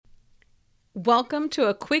Welcome to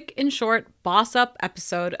a quick and short boss up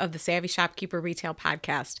episode of the Savvy Shopkeeper Retail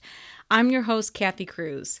Podcast. I'm your host, Kathy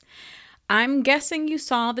Cruz. I'm guessing you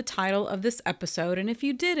saw the title of this episode, and if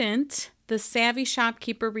you didn't, the Savvy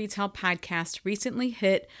Shopkeeper Retail Podcast recently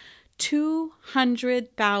hit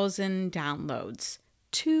 200,000 downloads.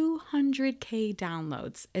 200K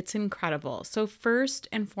downloads. It's incredible. So first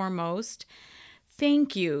and foremost,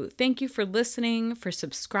 thank you. Thank you for listening, for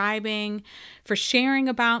subscribing, for sharing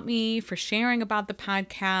about me, for sharing about the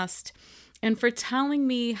podcast, and for telling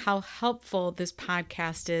me how helpful this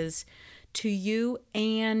podcast is to you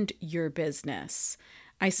and your business.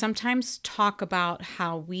 I sometimes talk about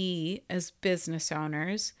how we, as business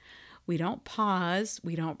owners, we don't pause,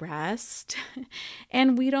 we don't rest,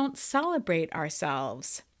 and we don't celebrate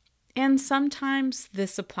ourselves. And sometimes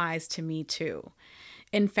this applies to me too.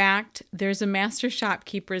 In fact, there's a Master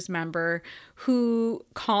Shopkeepers member who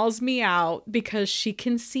calls me out because she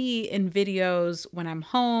can see in videos when I'm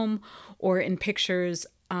home or in pictures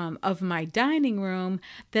of my dining room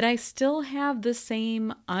that I still have the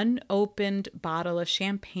same unopened bottle of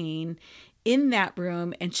champagne in that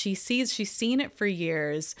room, and she's seen it for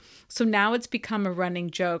years. So now it's become a running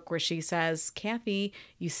joke where she says, Kathy,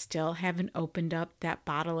 you still haven't opened up that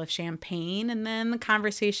bottle of champagne. And then the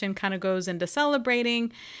conversation kind of goes into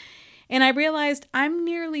celebrating. And I realized I'm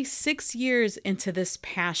nearly 6 years into this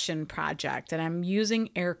passion project, and I'm using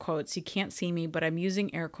air quotes. You can't see me, but I'm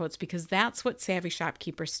using air quotes because that's what Savvy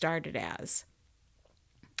Shopkeeper started as.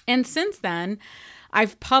 And since then,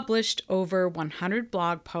 I've published over 100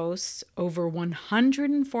 blog posts, over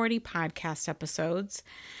 140 podcast episodes.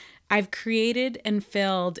 I've created and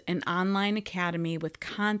filled an online academy with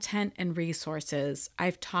content and resources.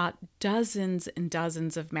 I've taught dozens and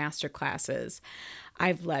dozens of masterclasses.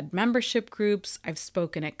 I've led membership groups. I've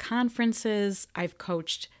spoken at conferences. I've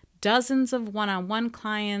coached dozens of one-on-one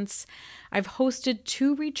clients. I've hosted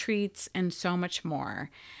 2 retreats and so much more.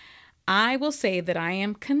 I will say that I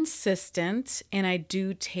am consistent and I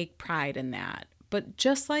do take pride in that. But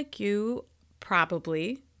just like you,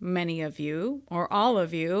 probably many of you or all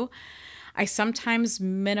of you, I sometimes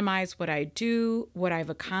minimize what I do, what I've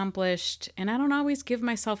accomplished, and I don't always give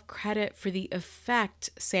myself credit for the effect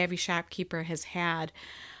Savvy Shopkeeper has had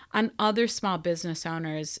on other small business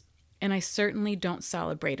owners, and I certainly don't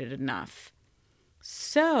celebrate it enough.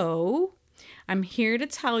 So, I'm here to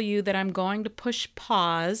tell you that I'm going to push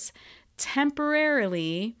pause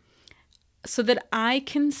temporarily so that I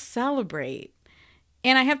can celebrate.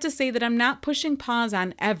 And I have to say that I'm not pushing pause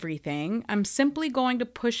on everything. I'm simply going to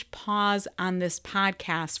push pause on this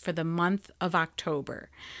podcast for the month of October.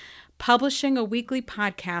 Publishing a weekly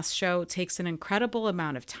podcast show takes an incredible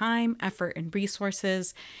amount of time, effort, and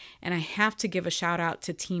resources. And I have to give a shout out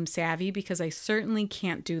to Team Savvy because I certainly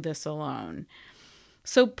can't do this alone.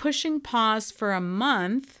 So pushing pause for a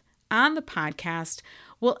month on the podcast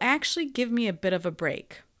will actually give me a bit of a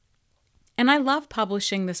break. And I love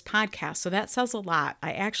publishing this podcast, so that says a lot.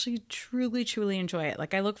 I actually truly enjoy it.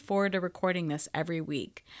 Like, I look forward to recording this every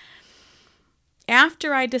week.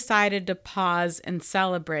 After I decided to pause and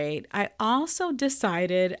celebrate, I also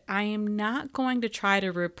decided I am not going to try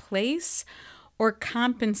to replace or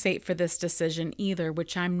compensate for this decision either,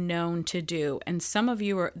 which I'm known to do. And some of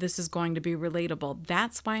you this is going to be relatable.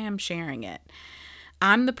 That's why I'm sharing it.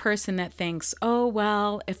 I'm the person that thinks, oh,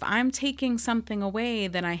 well, if I'm taking something away,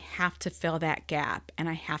 then I have to fill that gap and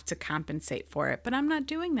I have to compensate for it. But I'm not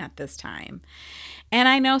doing that this time. And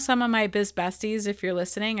I know some of my biz besties, if you're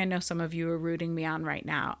listening, I know some of you are rooting me on right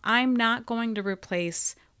now. I'm not going to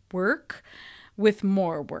replace work with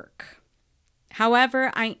more work.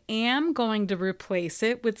 However, I am going to replace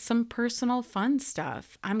it with some personal fun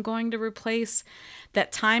stuff. I'm going to replace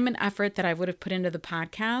that time and effort that I would have put into the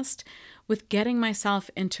podcast with getting myself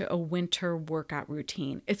into a winter workout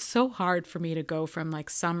routine. It's so hard for me to go from like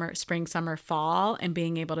summer, spring, summer, fall, and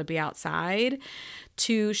being able to be outside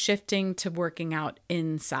to shifting to working out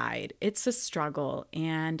inside. It's a struggle,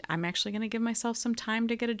 and I'm actually going to give myself some time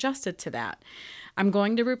to get adjusted to that. I'm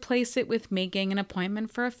going to replace it with making an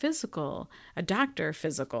appointment for a physical, a doctor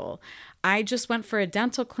physical. I just went for a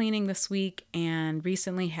dental cleaning this week and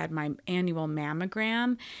recently had my annual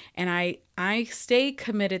mammogram, and I stay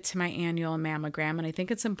committed to my annual mammogram, and I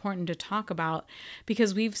think it's important to talk about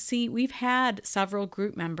because we've had several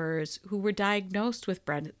group members who were diagnosed with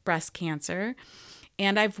breast cancer.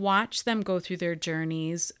 And I've watched them go through their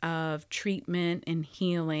journeys of treatment and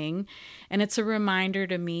healing. And it's a reminder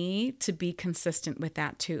to me to be consistent with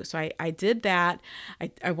that too. So I did that.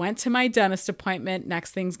 I went to my dentist appointment.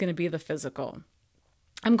 Next thing's going to be the physical.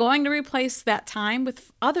 I'm going to replace that time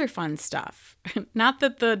with other fun stuff. Not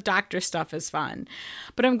that the doctor stuff is fun,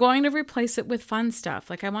 but I'm going to replace it with fun stuff.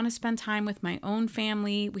 Like I want to spend time with my own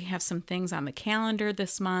family. We have some things on the calendar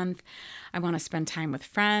this month. I want to spend time with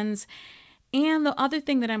friends. And the other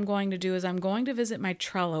thing that I'm going to do is I'm going to visit my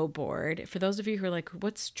Trello board. For those of you who are like,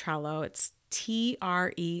 what's Trello? It's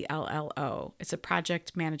Trello. It's a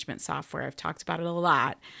project management software. I've talked about it a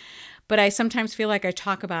lot, but I sometimes feel like I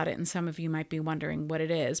talk about it and some of you might be wondering what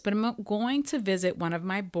it is. But I'm going to visit one of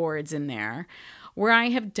my boards in there where I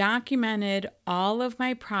have documented all of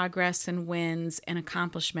my progress and wins and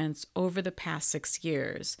accomplishments over the past 6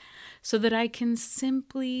 years so that I can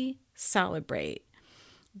simply celebrate.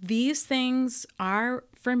 These things are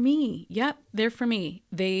for me. Yep, they're for me.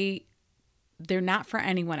 They're not for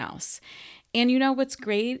anyone else. And you know what's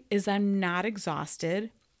great is I'm not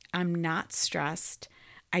exhausted. I'm not stressed.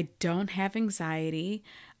 I don't have anxiety.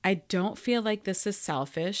 I don't feel like this is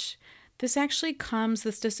selfish. This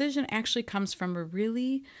decision actually comes from a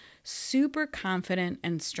really super confident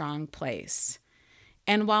and strong place.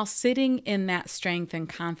 And while sitting in that strength and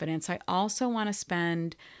confidence, I also want to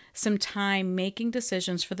spend some time making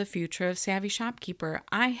decisions for the future of Savvy Shopkeeper.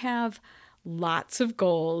 I have lots of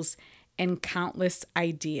goals and countless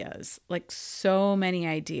ideas, like so many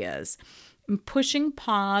ideas. Pushing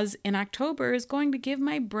pause in October is going to give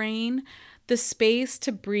my brain the space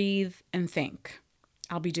to breathe and think.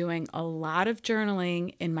 I'll be doing a lot of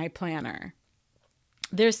journaling in my planner.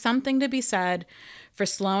 There's something to be said for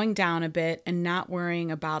slowing down a bit and not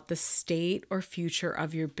worrying about the state or future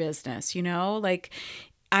of your business. Like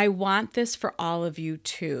I want this for all of you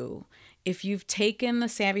too. If you've taken the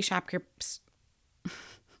Savvy Shopkeeper,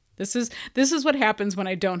 this is what happens when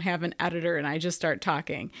I don't have an editor and I just start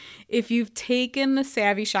talking. If you've taken the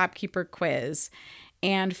Savvy Shopkeeper quiz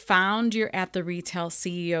and found you're at the retail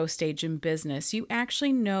CEO stage in business, you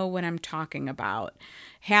actually know what I'm talking about.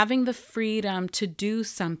 Having the freedom to do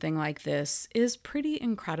something like this is pretty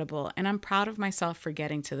incredible, and I'm proud of myself for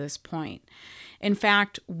getting to this point. In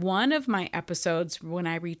fact, one of my episodes, when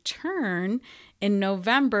I return in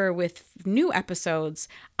November with new episodes,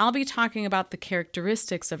 I'll be talking about the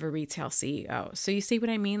characteristics of a retail CEO. So you see what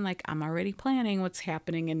I mean? Like I'm already planning what's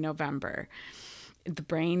happening in November. The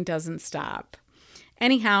brain doesn't stop.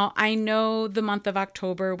 Anyhow, I know the month of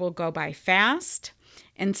October will go by fast,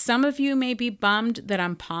 and some of you may be bummed that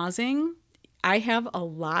I'm pausing. I have a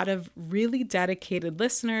lot of really dedicated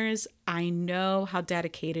listeners. I know how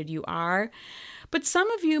dedicated you are. But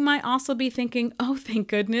some of you might also be thinking, oh, thank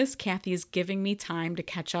goodness, Kathy is giving me time to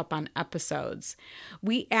catch up on episodes.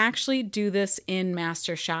 We actually do this in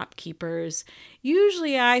Master Shopkeepers.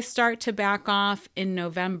 Usually I start to back off in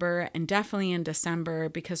November and definitely in December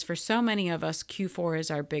because for so many of us, Q4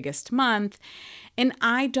 is our biggest month. And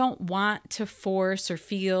I don't want to force or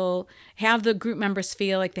have the group members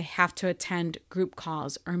feel like they have to attend group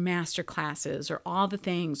calls or master classes or all the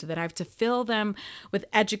things, or that I have to fill them with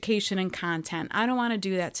education and content. I don't want to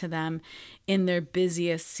do that to them in their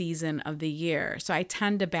busiest season of the year. So I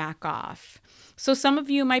tend to back off. So some of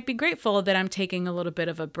you might be grateful that I'm taking a little bit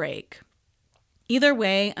of a break. Either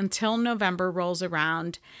way, until November rolls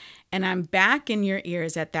around and I'm back in your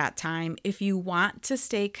ears at that time, if you want to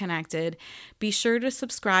stay connected, be sure to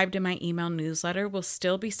subscribe to my email newsletter. We'll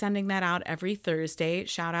still be sending that out every Thursday.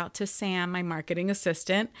 Shout out to Sam, my marketing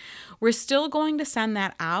assistant. We're still going to send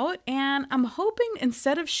that out, and I'm hoping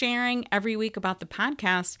instead of sharing every week about the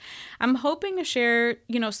podcast, I'm hoping to share,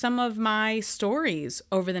 some of my stories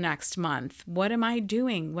over the next month. What am I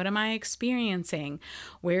doing? What am I experiencing?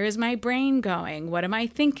 Where is my brain going? What am I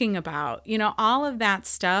thinking about? All of that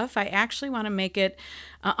stuff. I actually want to make it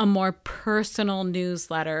a more personal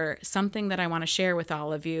newsletter, something that I want to share with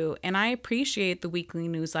all of you. And I appreciate the weekly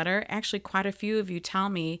newsletter. Actually, quite a few of you tell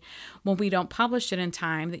me when we don't publish it in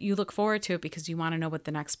time that you look forward to it because you want to know what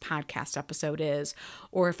the next podcast episode is,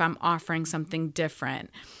 or if I'm offering something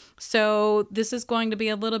different. So this is going to be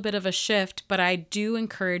a little bit of a shift, but I do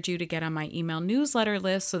encourage you to get on my email newsletter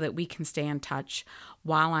list so that we can stay in touch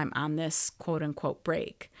while I'm on this quote unquote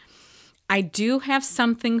break. I do have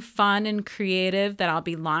something fun and creative that I'll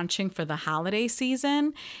be launching for the holiday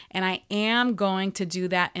season, and I am going to do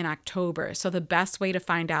that in October. So the best way to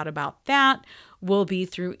find out about that will be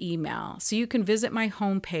through email. So you can visit my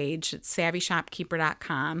homepage at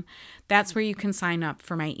savvyshopkeeper.com. That's where you can sign up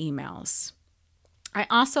for my emails. I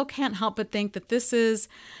also can't help but think that this is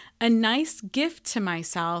a nice gift to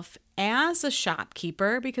myself as a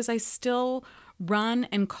shopkeeper because I still run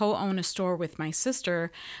and co-own a store with my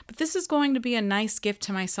sister, but this is going to be a nice gift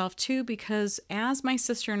to myself too because as my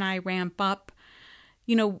sister and I ramp up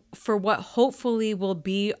for what hopefully will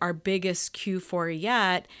be our biggest Q4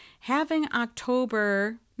 yet, having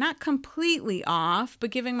October not completely off, but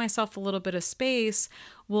giving myself a little bit of space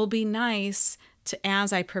will be nice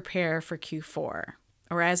as I prepare for Q4,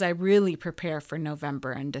 or as I really prepare for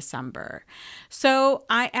November and December. So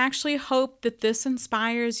I actually hope that this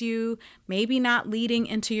inspires you, maybe not leading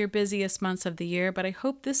into your busiest months of the year, but I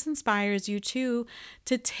hope this inspires you too,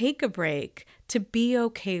 to take a break, to be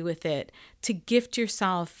okay with it, to gift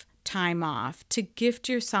yourself time off, to gift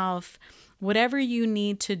yourself whatever you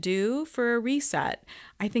need to do for a reset.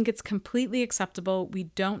 I think it's completely acceptable. We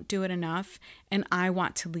don't do it enough, and I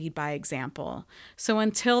want to lead by example. So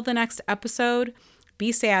until the next episode,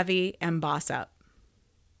 be savvy and boss up.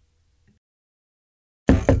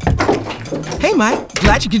 Hey, Mike.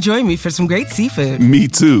 Glad you could join me for some great seafood. Me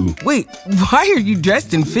too. Wait, why are you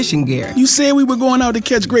dressed in fishing gear? You said we were going out to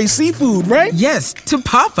catch great seafood, right? Yes, to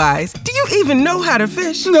Popeyes. Do you even know how to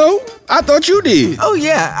fish? No, I thought you did. Oh,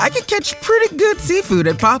 yeah, I can catch pretty good seafood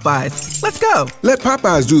at Popeyes. Let's go. Let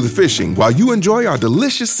Popeyes do the fishing while you enjoy our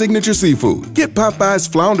delicious signature seafood. Get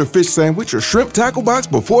Popeyes Flounder Fish Sandwich or Shrimp Tackle Box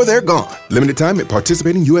before they're gone. Limited time at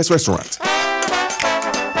participating U.S. restaurants.